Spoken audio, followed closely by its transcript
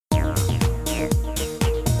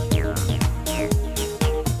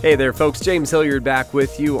Hey there, folks. James Hilliard back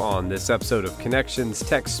with you on this episode of Connections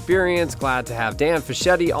Tech Experience. Glad to have Dan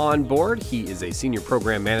Fischetti on board. He is a senior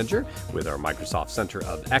program manager with our Microsoft Center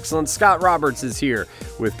of Excellence. Scott Roberts is here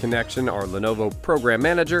with Connection, our Lenovo program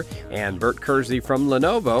manager, and Bert Kersey from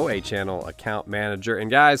Lenovo, a channel account manager. And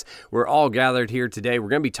guys, we're all gathered here today. We're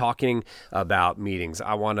going to be talking about meetings.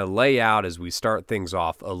 I want to lay out, as we start things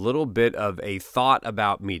off, a little bit of a thought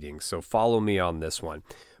about meetings. So follow me on this one.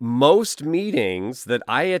 Most meetings that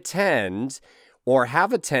I attend or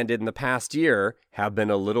have attended in the past year have been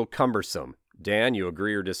a little cumbersome. Dan, you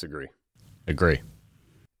agree or disagree? Agree.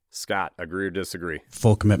 Scott, agree or disagree?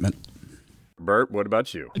 Full commitment. Bert, what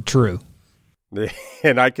about you? True.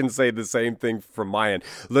 And I can say the same thing from my end.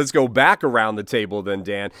 Let's go back around the table then,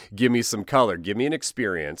 Dan. Give me some color. Give me an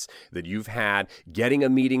experience that you've had getting a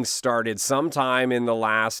meeting started sometime in the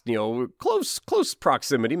last, close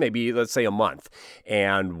proximity, maybe let's say a month.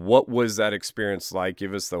 And what was that experience like?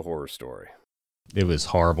 Give us the horror story. It was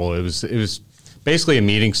horrible. It was basically a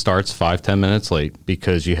meeting starts 5-10 minutes late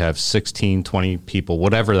because you have 16, 20 people,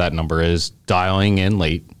 whatever that number is, dialing in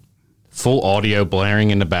late. Full audio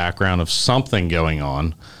blaring in the background of something going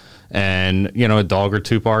on, and a dog or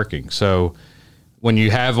two barking. So when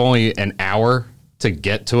you have only an hour to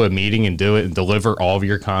get to a meeting and do it and deliver all of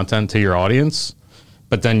your content to your audience,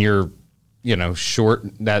 but then you're short,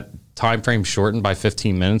 that time frame shortened by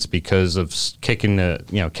 15 minutes because of kicking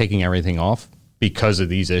everything off because of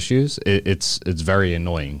these issues, it's very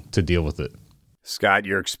annoying to deal with it. Scott,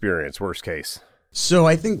 your experience, worst case. So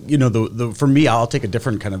I think, for me, I'll take a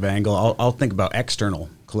different kind of angle. I'll think about external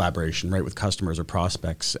collaboration, right, with customers or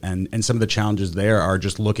prospects. And some of the challenges there are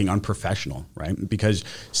just looking unprofessional, right? Because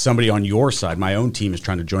somebody on your side, my own team is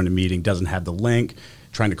trying to join a meeting, doesn't have the link,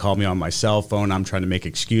 trying to call me on my cell phone. I'm trying to make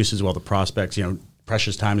excuses while the prospects,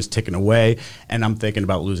 precious time is ticking away. And I'm thinking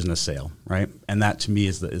about losing a sale, right? And that to me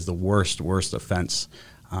is the worst offense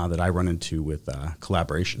that I run into with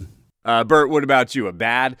collaboration. Bert, what about you? A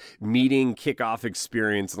bad meeting kickoff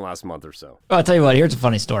experience in the last month or so? Well, I'll tell you what, here's a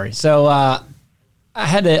funny story. So I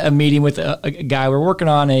had a meeting with a guy. We're working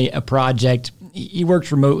on a project. He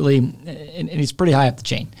works remotely, and he's pretty high up the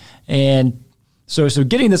chain. And so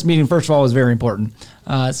getting this meeting, first of all, was very important.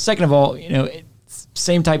 Second of all,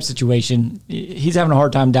 same type situation. He's having a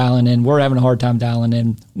hard time dialing in. We're having a hard time dialing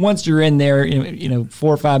in. Once you're in there,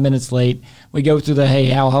 4 or 5 minutes late, we go through the, hey,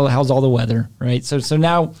 how's all the weather, right? So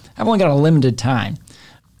now I've only got a limited time.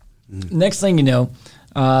 Next thing you know,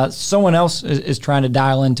 someone else is trying to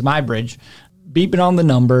dial into my bridge, beeping on the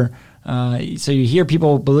number. So you hear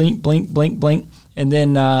people blink, blink, blink, blink, and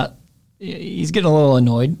then he's getting a little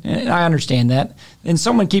annoyed, and I understand that. And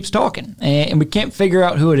someone keeps talking, and we can't figure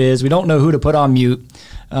out who it is. We don't know who to put on mute.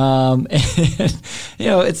 And,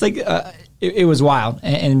 it's like it was wild.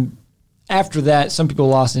 And after that, some people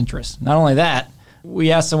lost interest. Not only that,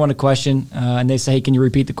 we asked someone a question, and they say, hey, can you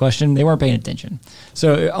repeat the question? They weren't paying attention.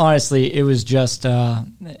 So honestly, it was just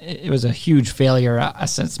it was a huge failure. I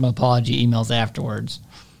sent some apology emails afterwards.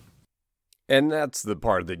 And that's the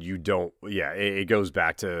part that you don't, it goes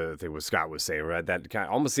back to, I think, what Scott was saying, right? That kind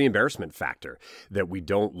of almost the embarrassment factor, that we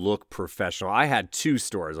don't look professional. I had two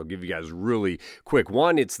stories I'll give you guys really quick.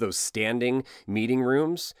 One, it's those standing meeting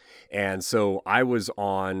rooms. And so I was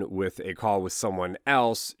on with a call with someone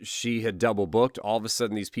else. She had double booked. All of a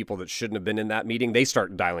sudden, these people that shouldn't have been in that meeting, they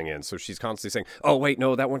start dialing in. So she's constantly saying, oh, wait,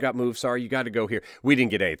 no, that one got moved. Sorry, you got to go here. We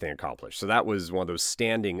didn't get anything accomplished. So that was one of those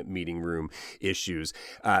standing meeting room issues.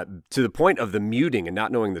 To the point of the muting and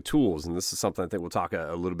not knowing the tools, and this is something I think we'll talk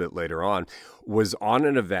a little bit later on, was on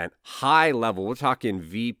an event, high level, we're talking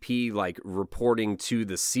VP, like reporting to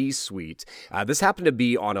the C-suite. This happened to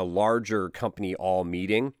be on a larger company all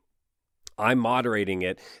meeting. I'm moderating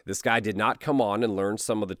it. This guy did not come on and learn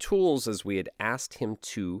some of the tools as we had asked him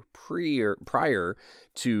to prior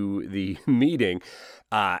to the meeting.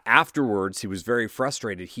 Afterwards, he was very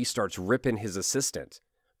frustrated. He starts ripping his assistant.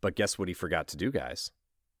 But guess what he forgot to do, guys?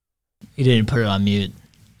 He didn't put it on mute.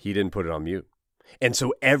 He didn't put it on mute. And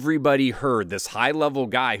so everybody heard this high-level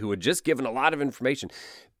guy who had just given a lot of information,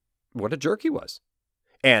 what a jerk he was.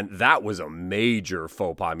 And that was a major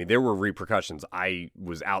faux pas. I mean, there were repercussions. I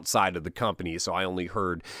was outside of the company, so I only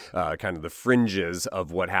heard kind of the fringes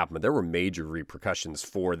of what happened. But there were major repercussions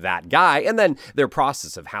for that guy and then their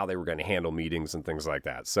process of how they were going to handle meetings and things like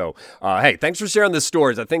that. So, hey, thanks for sharing the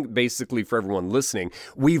stories. I think basically for everyone listening,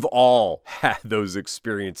 we've all had those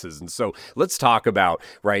experiences. And so let's talk about,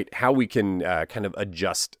 right, how we can kind of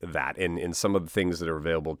adjust that in some of the things that are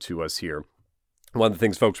available to us here. One of the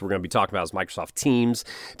things, folks, we're going to be talking about is Microsoft Teams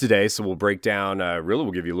today. So we'll break down, really,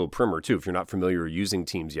 we'll give you a little primer, too. If you're not familiar with using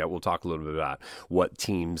Teams yet, we'll talk a little bit about what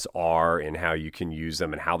Teams are and how you can use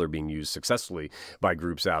them and how they're being used successfully by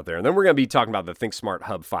groups out there. And then we're going to be talking about the ThinkSmart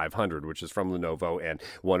Hub 500, which is from Lenovo and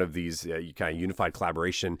one of these kind of unified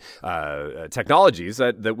collaboration technologies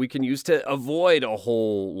that we can use to avoid a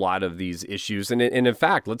whole lot of these issues. And in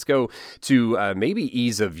fact, let's go to maybe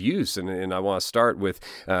ease of use. And I want to start with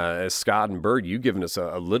Scott and Bert. You given us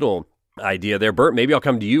a little idea there. Bert, maybe I'll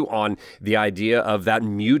come to you on the idea of that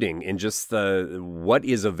muting and just what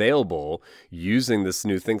is available using this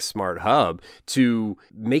new ThinkSmart Hub to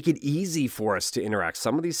make it easy for us to interact.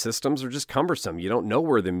 Some of these systems are just cumbersome. You don't know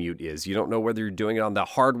where the mute is. You don't know whether you're doing it on the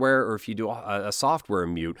hardware or if you do a software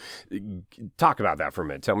mute. Talk about that for a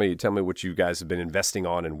minute. Tell me what you guys have been investing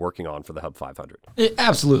on and working on for the Hub 500.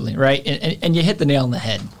 Absolutely, right? And you hit the nail on the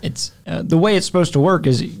head. It's the way it's supposed to work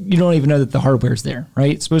is you don't even know that the hardware is there,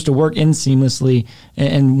 right? It's supposed to work in seamlessly,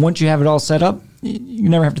 and once you have it all set up, you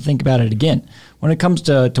never have to think about it again. When it comes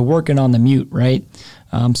to working on the mute, right?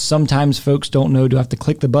 Sometimes folks don't know, do I have to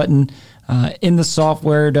click the button in the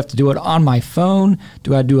software? Do I have to do it on my phone?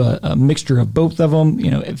 Do I do a mixture of both of them?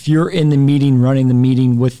 If you're in the meeting, running the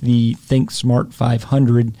meeting with the ThinkSmart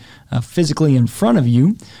 500 physically in front of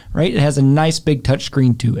you, right? It has a nice big touch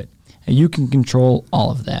screen to it. And you can control all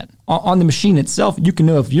of that. On the machine itself, you can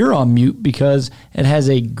know if you're on mute because it has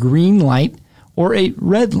a green light or a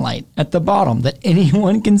red light at the bottom that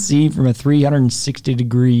anyone can see from a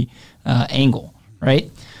 360-degree angle, right?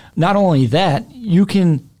 Not only that, you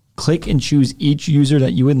can click and choose each user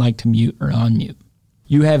that you would like to mute or unmute.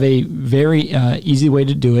 You have a very easy way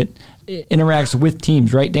to do it. It interacts with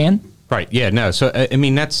Teams, right, Dan? Right. Yeah. No. So I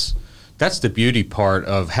mean, that's the beauty part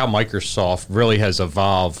of how Microsoft really has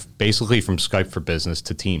evolved, basically from Skype for Business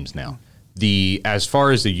to Teams now. As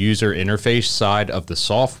far as the user interface side of the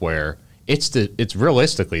software, it's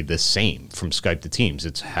realistically the same from Skype to Teams.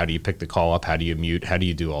 It's how do you pick the call up, how do you mute, how do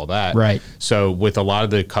you do all that. Right. So with a lot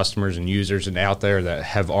of the customers and users and out there that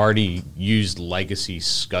have already used legacy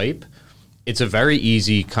Skype, it's a very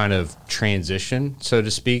easy kind of transition, so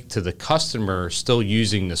to speak, to the customer still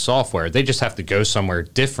using the software. They just have to go somewhere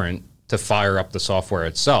different to fire up the software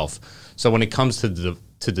itself. So when it comes to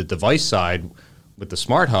the device side with the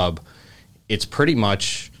Smart Hub, it's pretty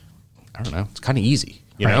much, I don't know, it's kind of easy.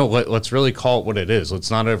 Let's really call it what it is.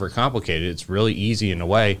 Let's not overcomplicate it. It's really easy in a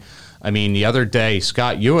way. I mean, the other day,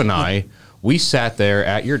 Scott, you and I, we sat there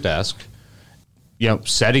at your desk,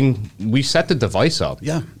 we set the device up.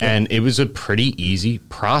 Yeah. And it was a pretty easy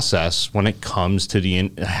process when it comes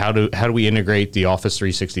to how do we integrate the Office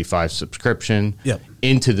 365 subscription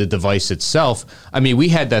into the device itself. I mean, we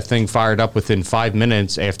had that thing fired up within 5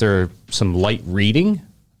 minutes after some light reading.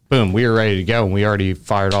 Boom, we were ready to go, and we already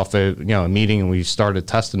fired off a meeting, and we started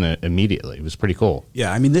testing it immediately. It was pretty cool.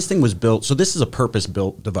 Yeah, I mean, this thing was built. So this is a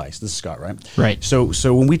purpose-built device. This is Scott, right? Right. So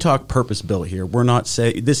when we talk purpose-built here, we're not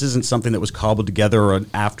saying this isn't something that was cobbled together or an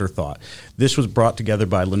afterthought. This was brought together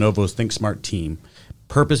by Lenovo's ThinkSmart team,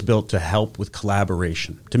 purpose-built to help with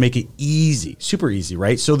collaboration, to make it easy, super easy,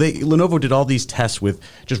 right? So Lenovo did all these tests with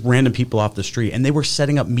just random people off the street, and they were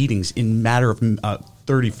setting up meetings in a matter of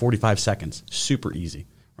 30, 45 seconds. Super easy.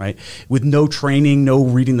 Right? With no training, no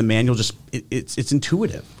reading the manual, just it's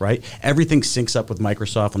intuitive, right? Everything syncs up with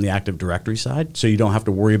Microsoft on the Active Directory side, so you don't have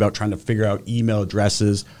to worry about trying to figure out email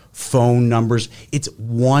addresses, phone numbers. It's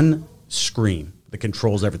one screen that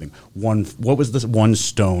controls everything. What was this? One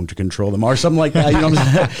stone to control them, or something like that. You know what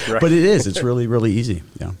I'm saying? Right. But it is. It's really, really easy.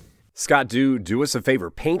 Yeah. Scott, do us a favor.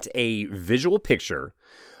 Paint a visual picture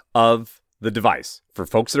of the device for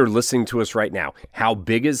folks that are listening to us right now. How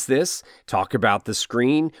big is this? Talk about the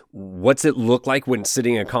screen. What's it look like when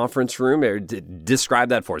sitting in a conference room? Describe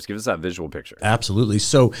that for us. Give us that visual picture. Absolutely.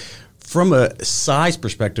 So from a size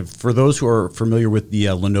perspective, for those who are familiar with the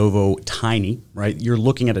Lenovo Tiny, right, you're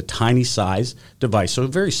looking at a tiny size device, so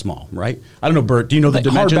very small, right? I don't know, Bert, do you know the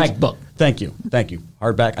dimensions? Hardback book. Thank you.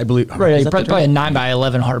 Hardback, I believe. Right, probably a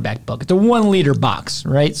 9x11 hardback book. It's a 1 liter box,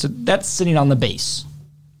 right? So that's sitting on the base.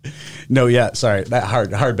 No, yeah, sorry. That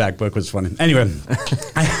hardback book was funny. Anyway,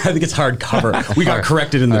 I think it's hardcover. We got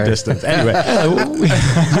corrected in the distance. Anyway,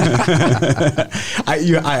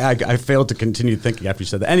 I failed to continue thinking after you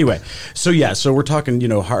said that. Anyway, so we're talking,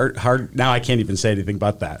 hard. Now I can't even say anything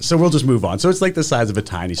about that. So we'll just move on. So it's like the size of a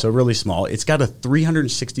tiny, so really small. It's got a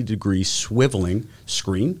 360-degree swiveling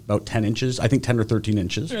screen, about 10 inches. I think 10 or 13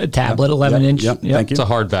 inches. A tablet, 11 inch. Yep. Thank you. It's a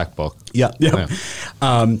hardback book. Yeah.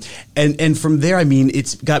 And from there, I mean,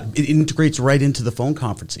 it integrates right into the phone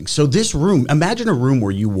conferencing. So this room, imagine a room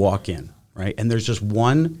where you walk in, right? And there's just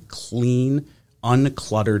one clean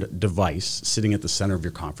uncluttered device sitting at the center of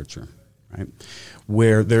your conference room, right?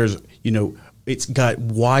 Where there's, it's got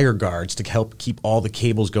wire guards to help keep all the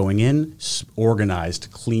cables going in, organized,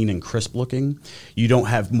 clean, and crisp looking. You don't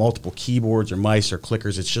have multiple keyboards or mice or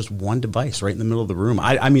clickers. It's just one device right in the middle of the room.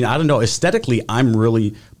 I mean, I don't know. Aesthetically, I'm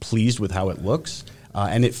really pleased with how it looks.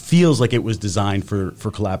 And it feels like it was designed for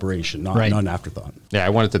collaboration, not an afterthought. Yeah, I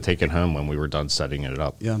wanted to take it home when we were done setting it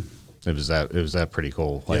up. Yeah. It was that pretty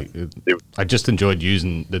cool. Like I just enjoyed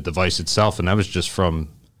using the device itself, and that was just from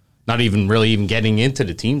not even getting into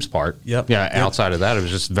the Teams part. Outside of that, it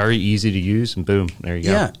was just very easy to use, and boom, there you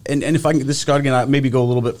go. Yeah, and if I can, this Scott again, maybe go a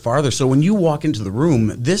little bit farther. So when you walk into the room,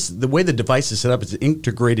 the way the device is set up is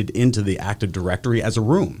integrated into the Active Directory as a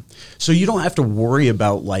room. So you don't have to worry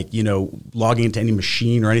about logging into any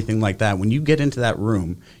machine or anything like that. When you get into that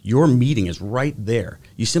room, your meeting is right there.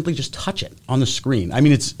 You simply just touch it on the screen. I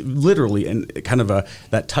mean, it's literally kind of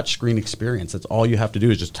that touch screen experience. That's all you have to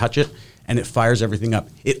do is just touch it, and it fires everything up.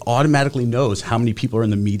 It automatically knows how many people are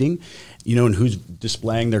in the meeting, and who's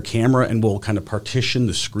displaying their camera, and will kind of partition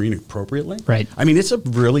the screen appropriately. Right. I mean, it's a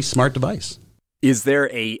really smart device. Is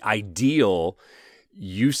there a ideal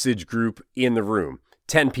usage group in the room?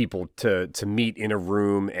 10 people to meet in a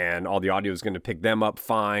room, and all the audio is going to pick them up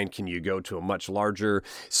fine? Can you go to a much larger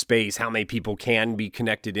space? How many people can be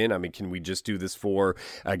connected in? I mean, can we just do this for,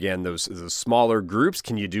 again, those smaller groups?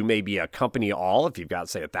 Can you do maybe a company all? If you've got,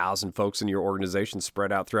 say, 1,000 folks in your organization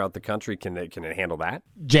spread out throughout the country, can it handle that?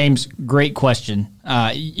 James, great question.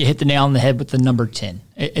 You hit the nail on the head with the number 10.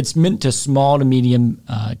 It's meant to small to medium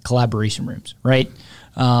collaboration rooms, right?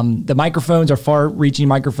 The microphones are far-reaching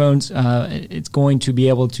microphones. It's going to be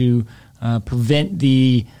able to prevent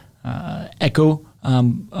the echo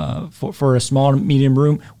for a small to medium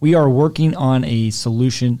room. We are working on a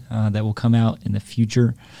solution that will come out in the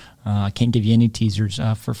future. I can't give you any teasers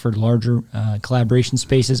for larger collaboration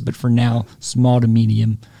spaces, but for now, small to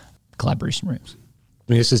medium collaboration rooms.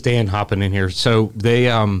 I mean, this is Dan hopping in here. So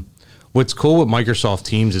they, what's cool with Microsoft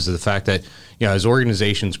Teams is the fact that, as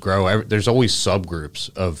organizations grow, there's always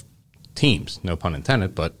subgroups of teams. No pun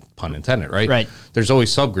intended, but pun intended, right? Right. There's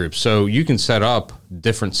always subgroups. So you can set up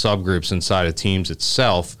different subgroups inside of Teams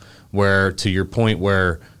itself where, to your point,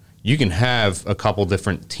 where you can have a couple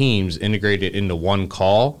different teams integrated into one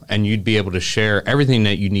call, and you'd be able to share everything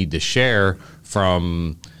that you need to share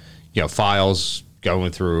from, files,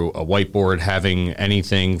 going through a whiteboard, having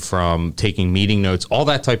anything from taking meeting notes, all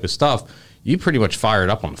that type of stuff. You pretty much fire it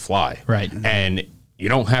up on the fly. Right. And you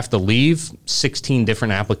don't have to leave 16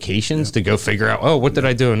 different applications to go figure out, what did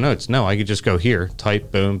I do in notes? No, I could just go here,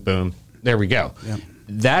 type, boom, boom. There we go. Yeah.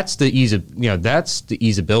 That's the ease of, that's the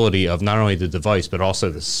easeability of not only the device, but also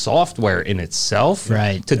the software in itself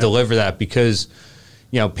to deliver that. Because,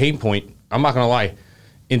 pain point, I'm not going to lie,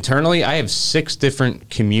 internally, I have 6 different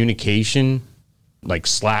communication, like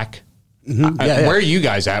Slack. Mm-hmm. Where are you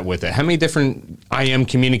guys at with it? How many different IM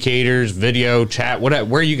communicators, video, chat, where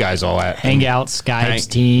are you guys all at? Hangouts, Skype,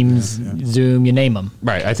 Teams, Zoom, you name them.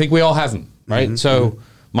 Right. I think we all have them, right? Mm-hmm. So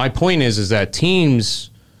my point is that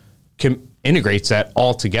Teams integrates that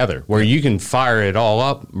all together, where you can fire it all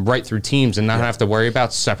up right through Teams and not have to worry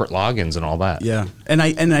about separate logins and all that. Yeah, and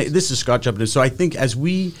I this is Scott jumping in. So I think as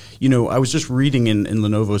we, I was just reading in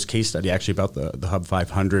Lenovo's case study actually about the Hub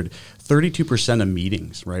 500, 32% of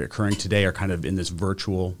meetings occurring today are kind of in this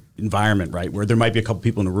virtual environment, where there might be a couple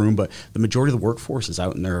people in the room, but the majority of the workforce is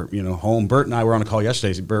out in their home. Bert and I were on a call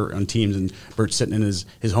yesterday. Bert on Teams, and Bert's sitting in his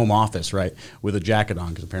home office, with a jacket on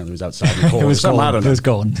because apparently it was outside in the cold. It was cold. It was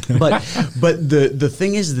cold. But the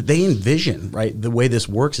thing is that they envision the way this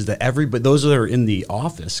works is that those that are in the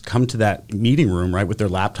office come to that meeting room with their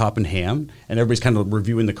laptop in hand, and everybody's kind of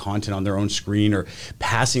reviewing the content on their own screen or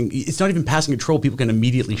passing. It's not even passing control. People can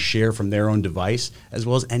immediately share from their own device, as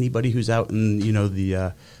well as anybody who's out in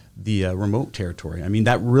the remote territory. I mean,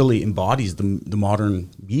 that really embodies the modern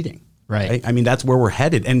meeting. Right. I mean, that's where we're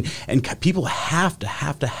headed, and people have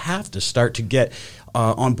to start to get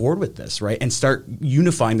on board with this, and start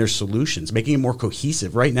unifying their solutions, making it more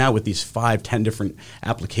cohesive. Right now, with these 5-10 different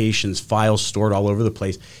applications, files stored all over the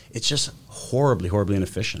place, it's just horribly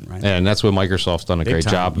inefficient, right? And that's what Microsoft's done a great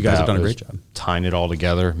job. You guys have done a great job tying it all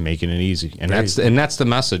together, making it easy, and that's the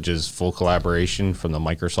message: is full collaboration from the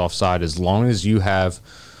Microsoft side. As long as you have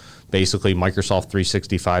basically Microsoft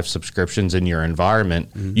 365 subscriptions in your environment,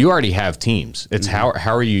 you already have Teams. It's how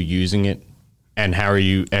are you using it, and how are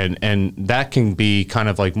you, and that can be kind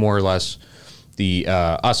of like more or less the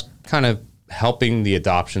us kind of helping the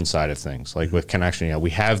adoption side of things. Like with Connection, we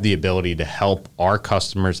have the ability to help our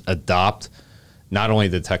customers adopt not only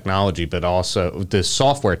the technology, but also the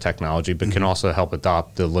software technology, but can also help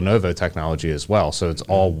adopt the Lenovo technology as well. So it's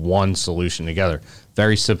all one solution together.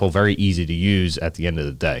 Very simple, very easy to use at the end of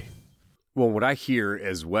the day. Well, what I hear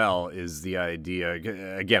as well is the idea,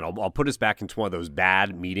 again, I'll put us back into one of those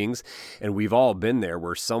bad meetings, and we've all been there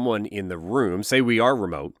where someone in the room, say we are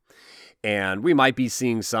remote, and we might be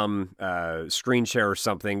seeing some screen share or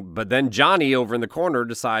something, but then Johnny over in the corner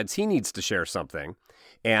decides he needs to share something,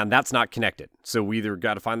 and that's not connected. So we either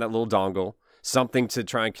got to find that little dongle, something to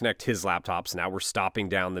try and connect his laptops. Now we're stopping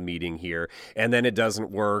down the meeting here, and then it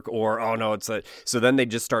doesn't work, or, oh no, so then they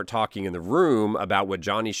just start talking in the room about what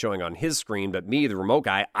Johnny's showing on his screen, but me, the remote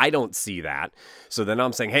guy, I don't see that. So then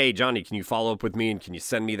I'm saying, hey, Johnny, can you follow up with me, and can you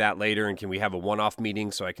send me that later, and can we have a one-off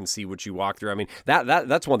meeting so I can see what you walk through? I mean,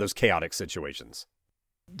 that's one of those chaotic situations.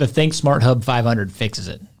 The Think Smart Hub 500 fixes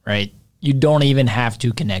it, right? You don't even have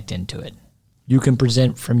to connect into it. You can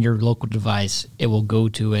present from your local device. It will go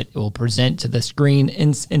to it. It will present to the screen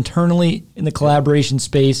internally in the collaboration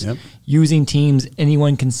space. Using Teams.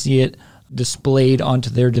 Anyone can see it displayed onto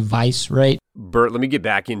their device, right? Bert, let me get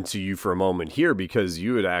back into you for a moment here, because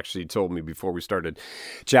you had actually told me before we started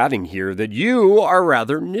chatting here that you are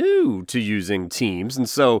rather new to using Teams. And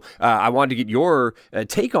so I wanted to get your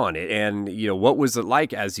take on it. And, what was it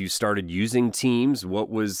like as you started using Teams? What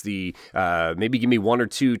was the, maybe give me one or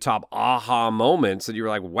two top aha moments that you were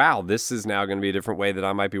like, wow, this is now going to be a different way that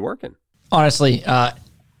I might be working? Honestly,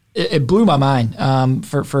 it blew my mind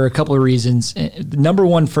for a couple of reasons. Number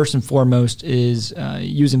one, first and foremost, is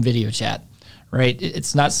using video chat. Right,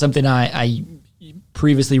 it's not something I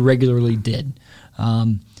previously regularly did,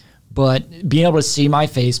 but being able to see my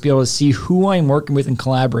face, be able to see who I'm working with and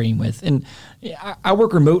collaborating with, and I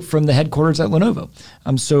work remote from the headquarters at Lenovo,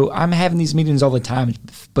 so I'm having these meetings all the time.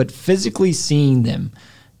 But physically seeing them,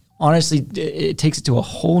 honestly, it takes it to a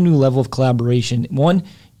whole new level of collaboration. One,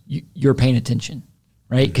 you're paying attention,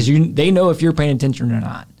 right? Because they know if you're paying attention or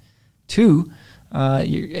not. Two.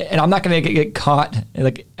 And I'm not going to get caught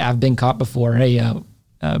like I've been caught before. Hey,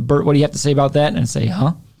 Bert, what do you have to say about that? And I say,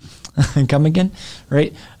 huh? And come again,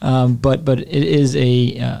 right? But it is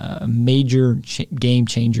a major game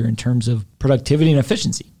changer in terms of productivity and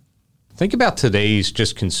efficiency. Think about today's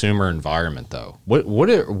just consumer environment, though. What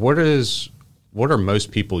are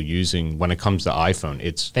most people using when it comes to iPhone?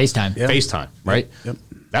 It's FaceTime. FaceTime, right? Yep.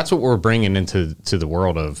 That's what we're bringing into the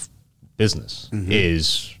world of business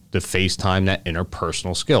is the FaceTime, that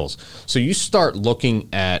interpersonal skills. So you start looking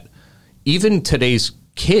at even today's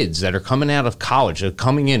kids that are coming out of college, they're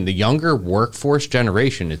coming in, the younger workforce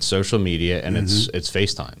generation, it's social media and it's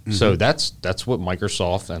FaceTime. So that's what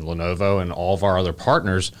Microsoft and Lenovo and all of our other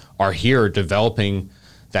partners are here developing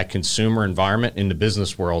that consumer environment in the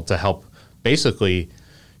business world to help basically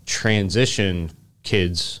transition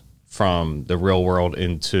kids from the real world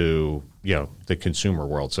into, the consumer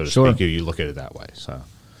world, so to speak. You look at it that way. So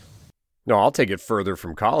No, I'll take it further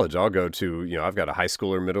from college. I'll go to, I've got a high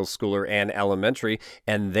schooler, middle schooler, and elementary,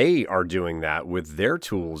 and they are doing that with their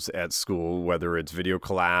tools at school, whether it's video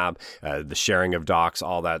collab, the sharing of docs,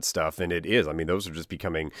 all that stuff. And it is, those are just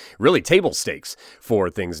becoming really table stakes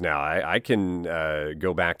for things now. I can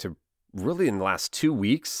go back to really in the last 2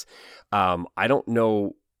 weeks. I don't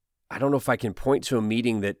know if I can point to a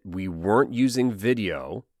meeting that we weren't using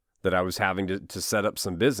video, that I was having to set up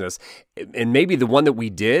some business. And maybe the one that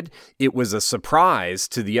we did, it was a surprise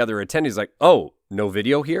to the other attendees, like, oh, no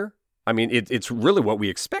video here? It's really what we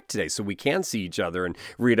expect today, so we can see each other and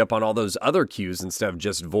read up on all those other cues instead of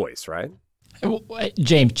just voice, right?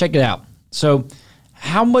 James, check it out. So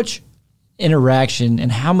how much interaction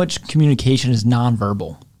and how much communication is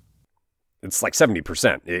nonverbal? It's like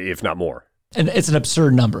 70%, if not more. And it's an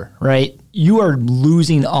absurd number, right? You are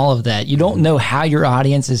losing all of that. You don't know how your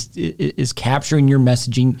audience is capturing your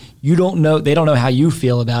messaging. They don't know how you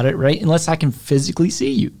feel about it, right? Unless I can physically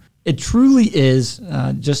see you. It truly is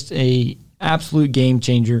just a absolute game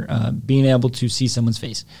changer, being able to see someone's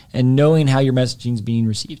face and knowing how your messaging is being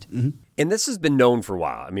received. And this has been known for a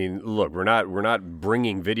while. Look, we're not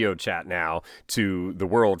bringing video chat now to the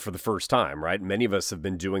world for the first time, right? Many of us have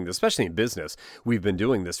been doing this, especially in business. We've been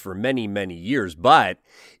doing this for many, many years, but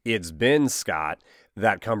it's been, Scott,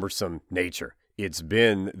 that cumbersome nature. It's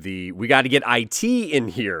been we got to get IT in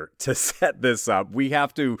here to set this up. We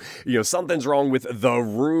have to, something's wrong with the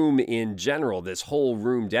room in general, this whole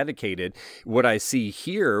room dedicated. What I see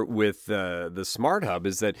here with the Smart Hub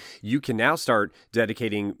is that you can now start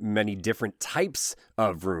dedicating many different types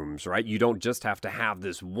of rooms, right? You don't just have to have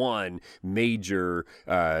this one major,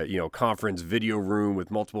 conference video room with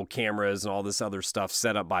multiple cameras and all this other stuff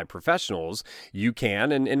set up by professionals. You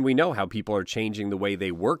can, and we know how people are changing the way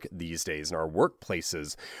they work these days, and our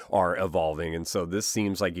workplaces are evolving. And so this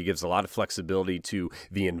seems like it gives a lot of flexibility to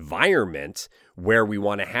the environment where we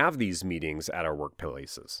want to have these meetings at our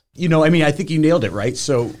workplaces. I think you nailed it, right?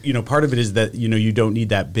 So, part of it is that, you don't need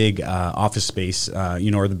that big office space,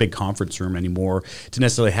 or the big conference room anymore to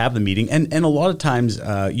necessarily have the meeting. And a lot of times,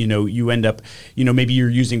 you end up, maybe you're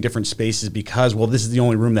using different spaces because, well, this is the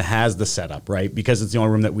only room that has the setup, right? Because it's the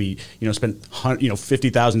only room that we, spent,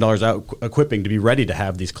 $50,000 out equipping to be ready to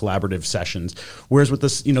have these collaborative sessions. Whereas with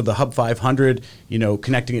this, the Hub 500,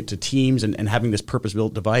 connecting it to Teams and having this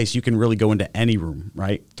purpose-built device, you can really go into any room,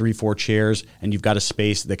 right? 3-4 chairs, and you've got a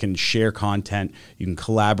space that can share content. You can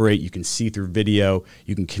collaborate. You can see through video.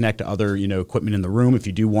 You can connect to other, equipment in the room. If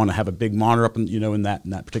you do want to have a big monitor up, in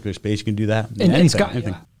that particular space, you can do that. And Scott,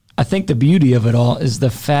 I think the beauty of it all is the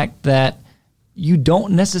fact that you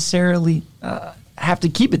don't necessarily have to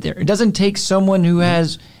keep it there. It doesn't take someone who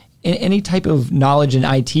has any type of knowledge in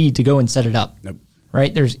IT to go and set it up. Nope.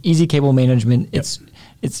 Right? There's easy cable management. Yep.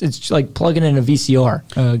 It's like plugging in a VCR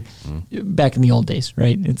back in the old days,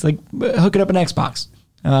 right? It's like hooking up an Xbox.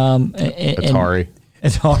 Atari.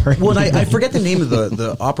 Atari. Well, I forget the name of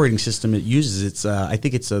the operating system it uses. It's I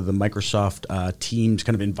think it's the Microsoft Teams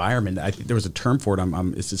kind of environment. I think there was a term for it.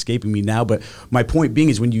 It's escaping me now. But my point being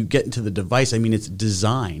is when you get into the device, it's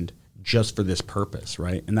designed just for this purpose,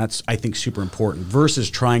 right? And that's, I think, super important versus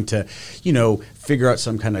trying to, figure out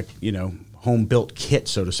some kind of, home-built kit,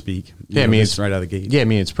 so to speak. It's right out of the gate. Yeah,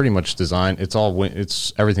 it's pretty much designed.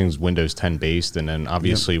 Everything's Windows 10 based, and then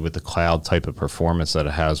obviously with the cloud type of performance that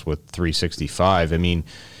it has with 365.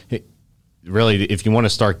 Really, if you want to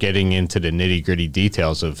start getting into the nitty-gritty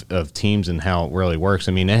details of Teams and how it really works,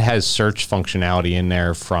 it has search functionality in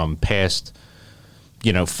there from past,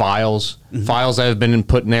 files that have been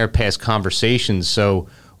put in there, past conversations. So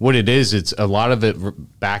what it is, it's a lot of it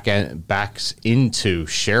backs into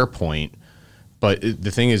SharePoint. But the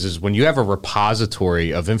thing is when you have a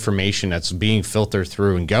repository of information that's being filtered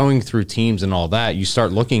through and going through Teams and all that, you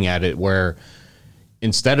start looking at it where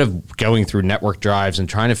instead of going through network drives and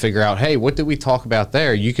trying to figure out, hey, what did we talk about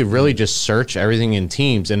there? You could really just search everything in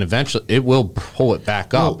Teams, and eventually it will pull it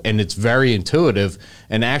back up, and it's very intuitive.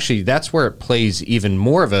 And actually, that's where it plays even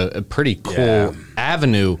more of a pretty cool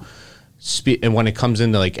avenue. And when it comes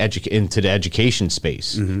into into the education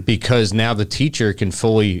space, because now the teacher can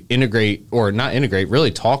fully integrate, or not integrate,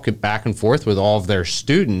 really talk it back and forth with all of their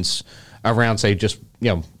students around, say, just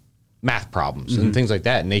math problems and things like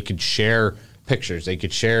that, and they could share pictures, they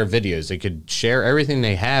could share videos, they could share everything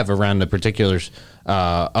they have around the particulars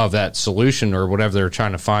of that solution or whatever they're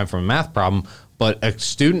trying to find from a math problem. But a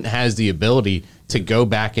student has the ability to go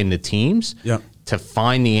back into Teams. Yep. To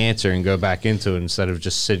find the answer and go back into it instead of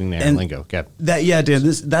just sitting there and lingo. Dan,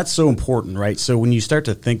 that's so important, right? So when you start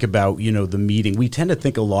to think about, the meeting, we tend to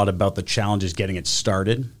think a lot about the challenges getting it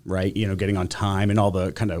started, right? Getting on time and all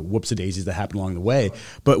the kind of whoops-a-daisies that happen along the way.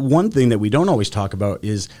 But one thing that we don't always talk about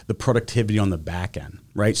is the productivity on the back end,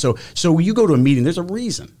 right? So when you go to a meeting, there's a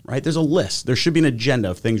reason, right? There's a list. There should be an agenda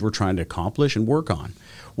of things we're trying to accomplish and work on.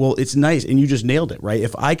 Well, it's nice, and you just nailed it, right?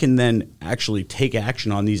 If I can then actually take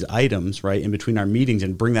action on these items, right, in between our meetings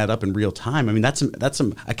and bring that up in real time, that's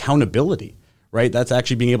some accountability, right? That's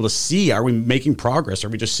actually being able to see, are we making progress? Are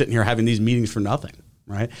we just sitting here having these meetings for nothing,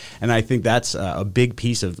 right? And I think that's a big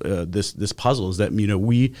piece of this puzzle is that,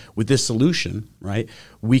 we, with this solution, right,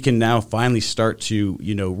 we can now finally start to,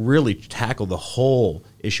 really tackle the whole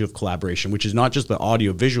issue of collaboration, which is not just the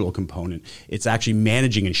audio-visual component. It's actually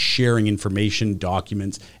managing and sharing information,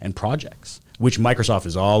 documents, and projects, which Microsoft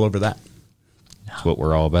is all over that. That's what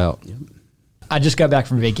we're all about. Yep. I just got back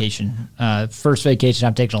from vacation. First vacation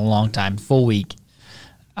I've taken in a long time, full week.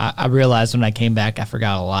 I realized when I came back, I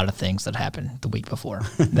forgot a lot of things that happened the week before.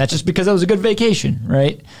 That's just because it was a good vacation,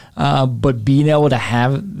 right? But being able to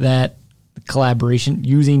have that collaboration,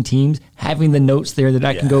 using Teams, having the notes there that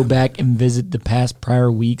I can go back and visit the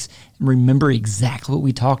prior weeks and remember exactly what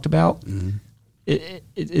we talked about,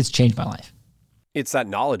 it's changed my life. It's that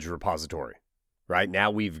knowledge repository. Right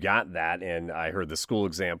now we've got that, and I heard the school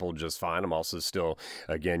example just fine. I'm also still,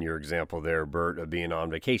 again, your example there, Bert, of being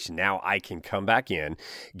on vacation. Now I can come back in,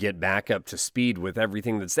 get back up to speed with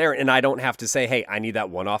everything that's there, and I don't have to say, hey, I need that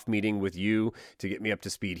one-off meeting with you to get me up to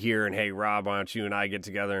speed here, and hey, Rob, why don't you and I get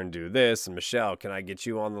together and do this, and Michelle, can I get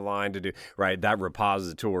you on the line to do, right? That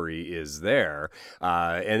repository is there,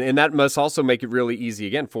 and that must also make it really easy,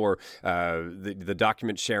 again, for the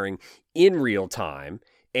document sharing in real time.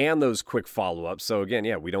 and those quick follow-ups. So again,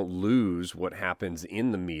 yeah, we don't lose what happens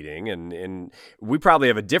in the meeting. And we probably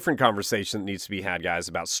have a different conversation that needs to be had, guys,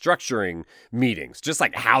 about structuring meetings, just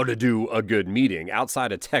like how to do a good meeting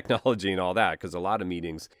outside of technology and all that, because a lot of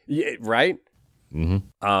meetings, right?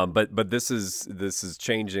 Mm-hmm. But this is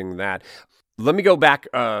changing that. Let me go back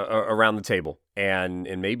around the table, and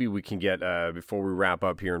maybe we can get, before we wrap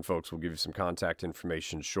up here, and folks, we'll give you some contact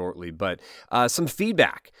information shortly, but some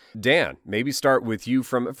feedback. Dan, maybe start with you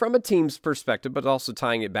from a team's perspective, but also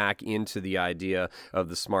tying it back into the idea of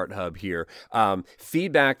the Smart Hub here.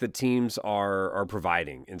 Feedback that teams are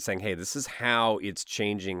providing and saying, hey, this is how it's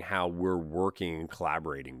changing how we're working and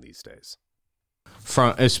collaborating these days.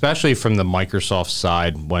 Especially from the Microsoft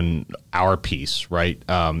side, when our piece, right,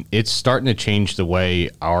 it's starting to change the way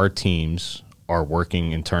our teams are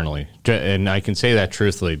working internally. And I can say that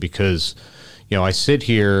truthfully because, I sit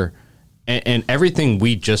here and everything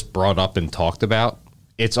we just brought up and talked about,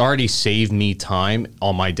 it's already saved me time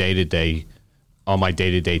on my day-to-day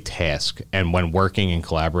task. And when working and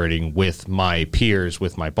collaborating with my peers,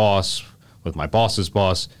 with my boss, with my boss's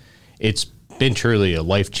boss, it's been truly a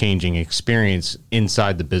life-changing experience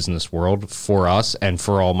inside the business world for us and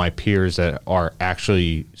for all my peers that are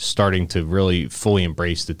actually starting to really fully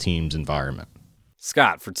embrace the Teams environment.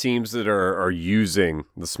 Scott, for teams that are using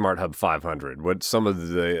the Smart Hub 500, what's some of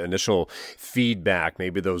the initial feedback,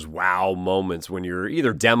 maybe those wow moments when you're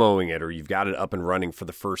either demoing it or you've got it up and running for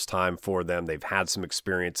the first time for them, they've had some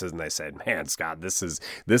experiences and they said, man, Scott, this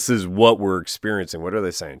is what we're experiencing. What are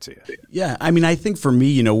they saying to you? Yeah, I mean, I think for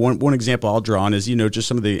me, one example I'll draw on is, just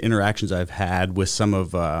some of the interactions I've had with some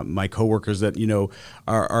of my coworkers that,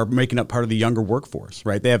 are making up part of the younger workforce,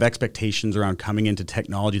 right? They have expectations around coming into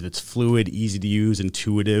technology that's fluid, easy to use,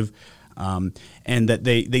 intuitive, and that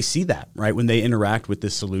they see that, right? When they interact with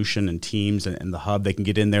this solution and Teams and the Hub, they can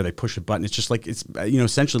get in there, they push a button. It's just like, it's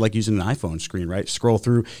essentially like using an iPhone screen, right? Scroll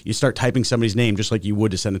through, you start typing somebody's name just like you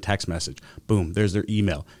would to send a text message. Boom, there's their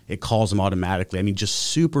email. It calls them automatically. I mean, just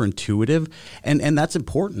super intuitive. And that's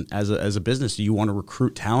important as a business. You want to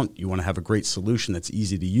recruit talent. You want to have a great solution that's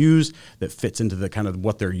easy to use, that fits into the kind of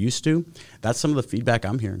what they're used to. That's some of the feedback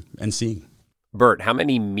I'm hearing and seeing. Bert, how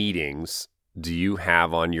many meetings do you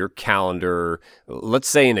have on your calendar, let's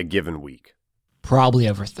say in a given week? Probably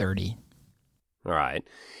over 30. All right.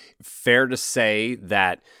 Fair to say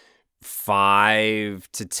that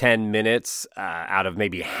 5 to 10 minutes out of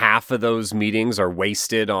maybe half of those meetings are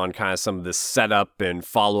wasted on kind of some of the setup and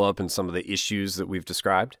follow-up and some of the issues that we've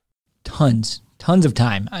described? Tons of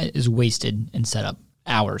time is wasted in setup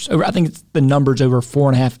hours. I think the number's over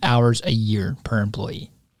 4.5 hours a year per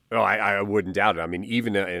employee. Oh, I wouldn't doubt it. I mean,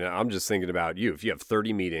 even, and I'm just thinking about you. If you have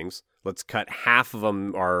 30 meetings, let's cut half of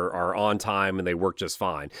them are on time and they work just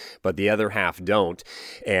fine, but the other half don't,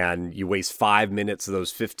 and you waste 5 minutes of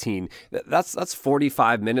those 15. That's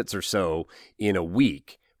 45 minutes or so in a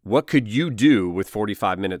week. What could you do with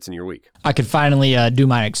 45 minutes in your week? I could finally do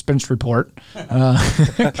my expense report.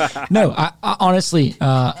 No, I honestly,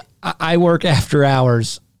 I work after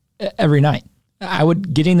hours every night.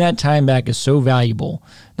 Getting that time back is so valuable.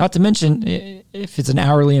 Not to mention, if it's an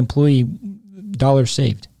hourly employee, dollars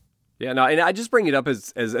saved. Yeah, no, and I just bring it up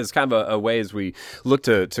as kind of a way as we look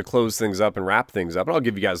to close things up and wrap things up. And I'll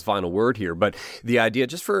give you guys a final word here. But the idea,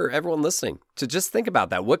 just for everyone listening, to just think about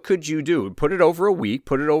that. What could you do? Put it over a week,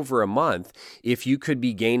 put it over a month, if you could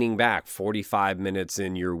be gaining back 45 minutes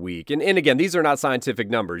in your week. And again, these are not scientific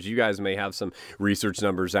numbers. You guys may have some research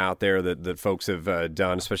numbers out there that folks have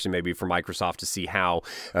done, especially maybe for Microsoft, to see how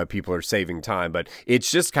people are saving time. But it's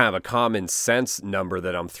just kind of a common sense number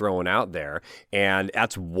that I'm throwing out there. And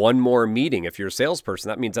that's one more meeting. If you're a salesperson,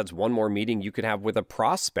 that means that's one more meeting you could have with a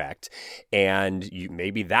prospect. And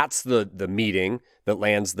maybe that's the meeting that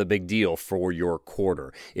lands the big deal for your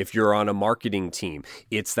quarter. If you're on a marketing team,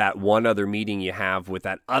 it's that one other meeting you have with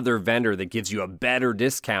that other vendor that gives you a better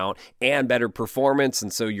discount and better performance.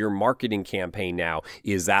 And so your marketing campaign now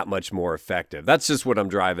is that much more effective. That's just what I'm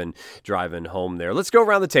driving home there. Let's go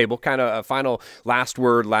around the table, kind of a final last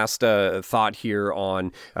word, last thought here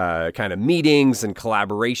on kind of meetings and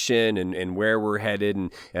collaboration and where we're headed.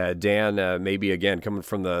 And Dan, maybe again, coming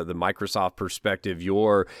from the Microsoft perspective,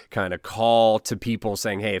 your kind of call to people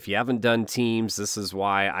saying, hey, if you haven't done Teams, this is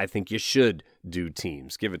why I think you should do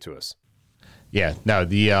Teams. Give it to us. Yeah, no,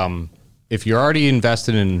 if you're already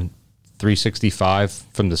invested in 365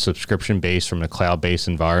 from the subscription base, from a cloud-based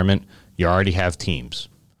environment, you already have Teams.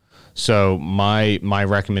 So my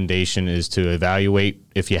recommendation is to evaluate,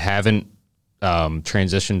 if you haven't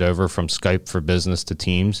transitioned over from Skype for Business to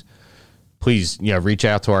Teams, please, reach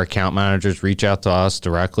out to our account managers, reach out to us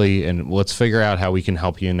directly, and let's figure out how we can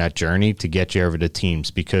help you in that journey to get you over to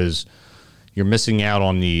Teams, because you're missing out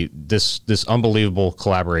on this unbelievable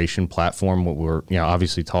collaboration platform, what we're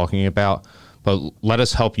obviously talking about. But let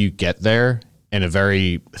us help you get there in a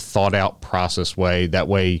very thought out process way. That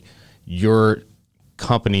way your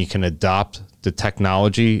company can adopt the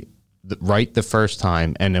technology right the first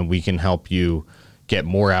time, and then we can help you get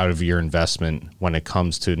more out of your investment when it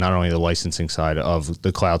comes to not only the licensing side of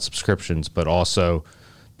the cloud subscriptions, but also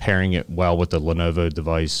pairing it well with the Lenovo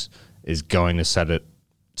device is going to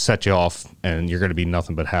set you off, and you're going to be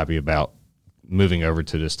nothing but happy about moving over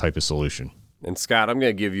to this type of solution. And Scott, I'm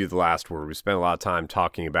going to give you the last word. We spent a lot of time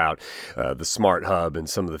talking about the Smart Hub and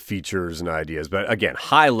some of the features and ideas. But again,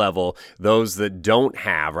 high level, those that don't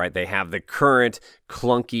have, right, they have the current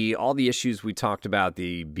clunky, all the issues we talked about at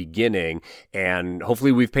the beginning. And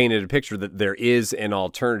hopefully we've painted a picture that there is an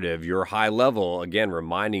alternative. Your high level, again,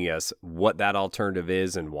 reminding us what that alternative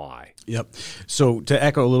is and why. Yep. So to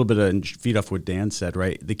echo a little bit and feed off what Dan said,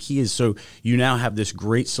 right, the key is, so you now have this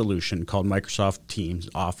great solution called Microsoft Teams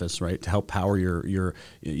Office, right, to help power your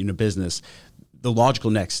business. The logical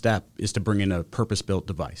next step is to bring in a purpose-built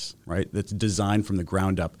device, right, that's designed from the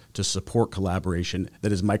ground up to support collaboration,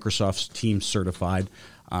 that is Microsoft's Teams certified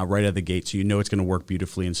right out of the gate, so it's going to work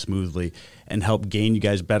beautifully and smoothly and help gain you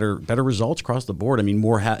guys better results across the board. I mean,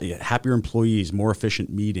 more happier employees, more efficient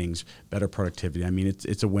meetings, better productivity. I mean,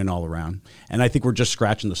 it's a win all around. And I think we're just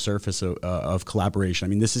scratching the surface of collaboration. I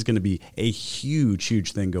mean, this is going to be a huge,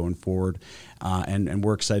 huge thing going forward, and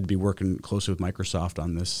we're excited to be working closely with Microsoft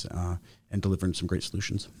on this and delivering some great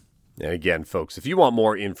solutions. And again, folks, if you want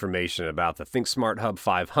more information about the ThinkSmart Hub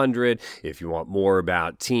 500, if you want more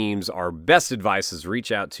about Teams, our best advice is reach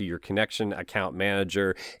out to your Connection account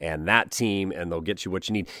manager and that team, and they'll get you what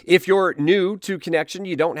you need. If you're new to Connection,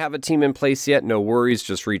 you don't have a team in place yet, no worries.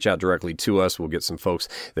 Just reach out directly to us. We'll get some folks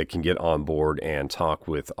that can get on board and talk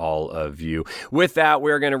with all of you. With that,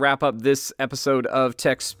 we're going to wrap up this episode of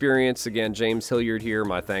Techsperience. Again, James Hilliard here.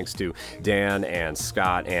 My thanks to Dan and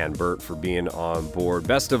Scott and Bert for being on board.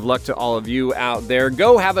 Best of luck to all of you out there.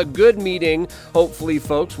 Go have a good meeting. Hopefully,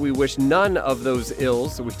 folks, we wish none of those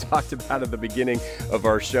ills that we talked about at the beginning of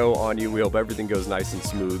our show on you. We hope everything goes nice and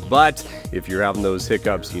smooth. But if you're having those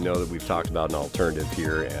hiccups, you know that we've talked about an alternative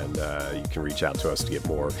here, and you can reach out to us to get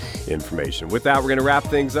more information. With that, we're going to wrap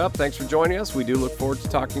things up. Thanks for joining us. We do look forward to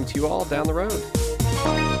talking to you all down the road.